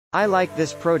I like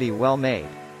this prody well made.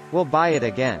 We'll buy it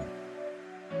again.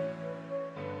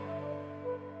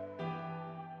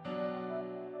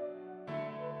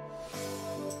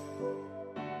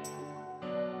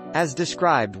 As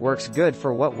described works good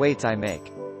for what weights I make.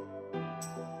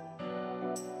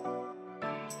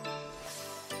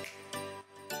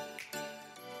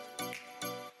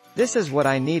 This is what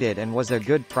I needed and was a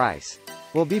good price.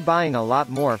 We'll be buying a lot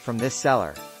more from this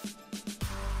seller.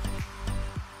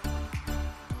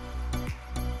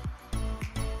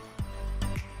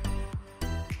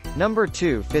 Number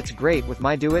 2 fits great with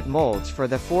my Do It molds for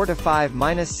the 4 to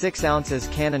 5-6 ounces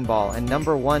Cannonball, and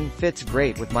number 1 fits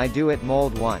great with my Do It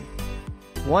mold 1.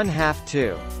 1/2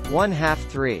 2, 1/2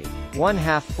 3,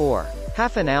 1/2 4,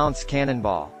 1/2 an ounce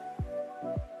Cannonball.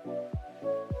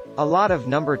 A lot of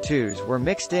number 2s were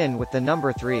mixed in with the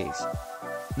number 3s.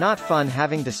 Not fun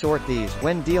having to sort these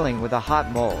when dealing with a hot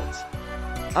molds.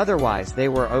 Otherwise they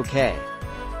were okay.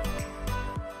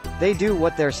 They do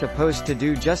what they're supposed to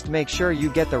do, just make sure you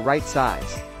get the right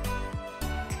size.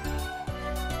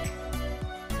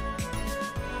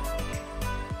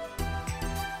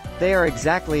 They are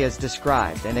exactly as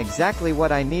described and exactly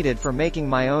what I needed for making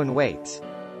my own weights.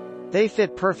 They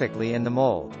fit perfectly in the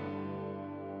mold.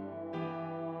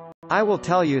 I will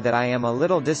tell you that I am a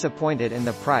little disappointed in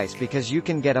the price because you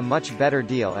can get a much better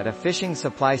deal at a fishing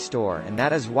supply store, and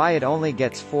that is why it only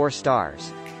gets 4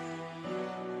 stars.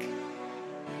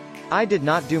 I did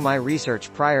not do my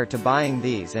research prior to buying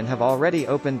these and have already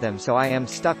opened them, so I am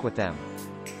stuck with them.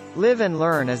 Live and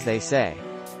learn, as they say.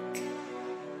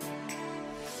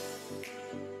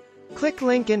 Click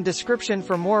link in description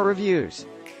for more reviews.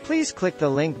 Please click the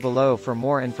link below for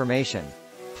more information.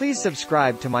 Please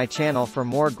subscribe to my channel for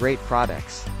more great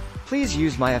products. Please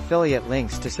use my affiliate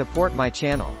links to support my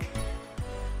channel.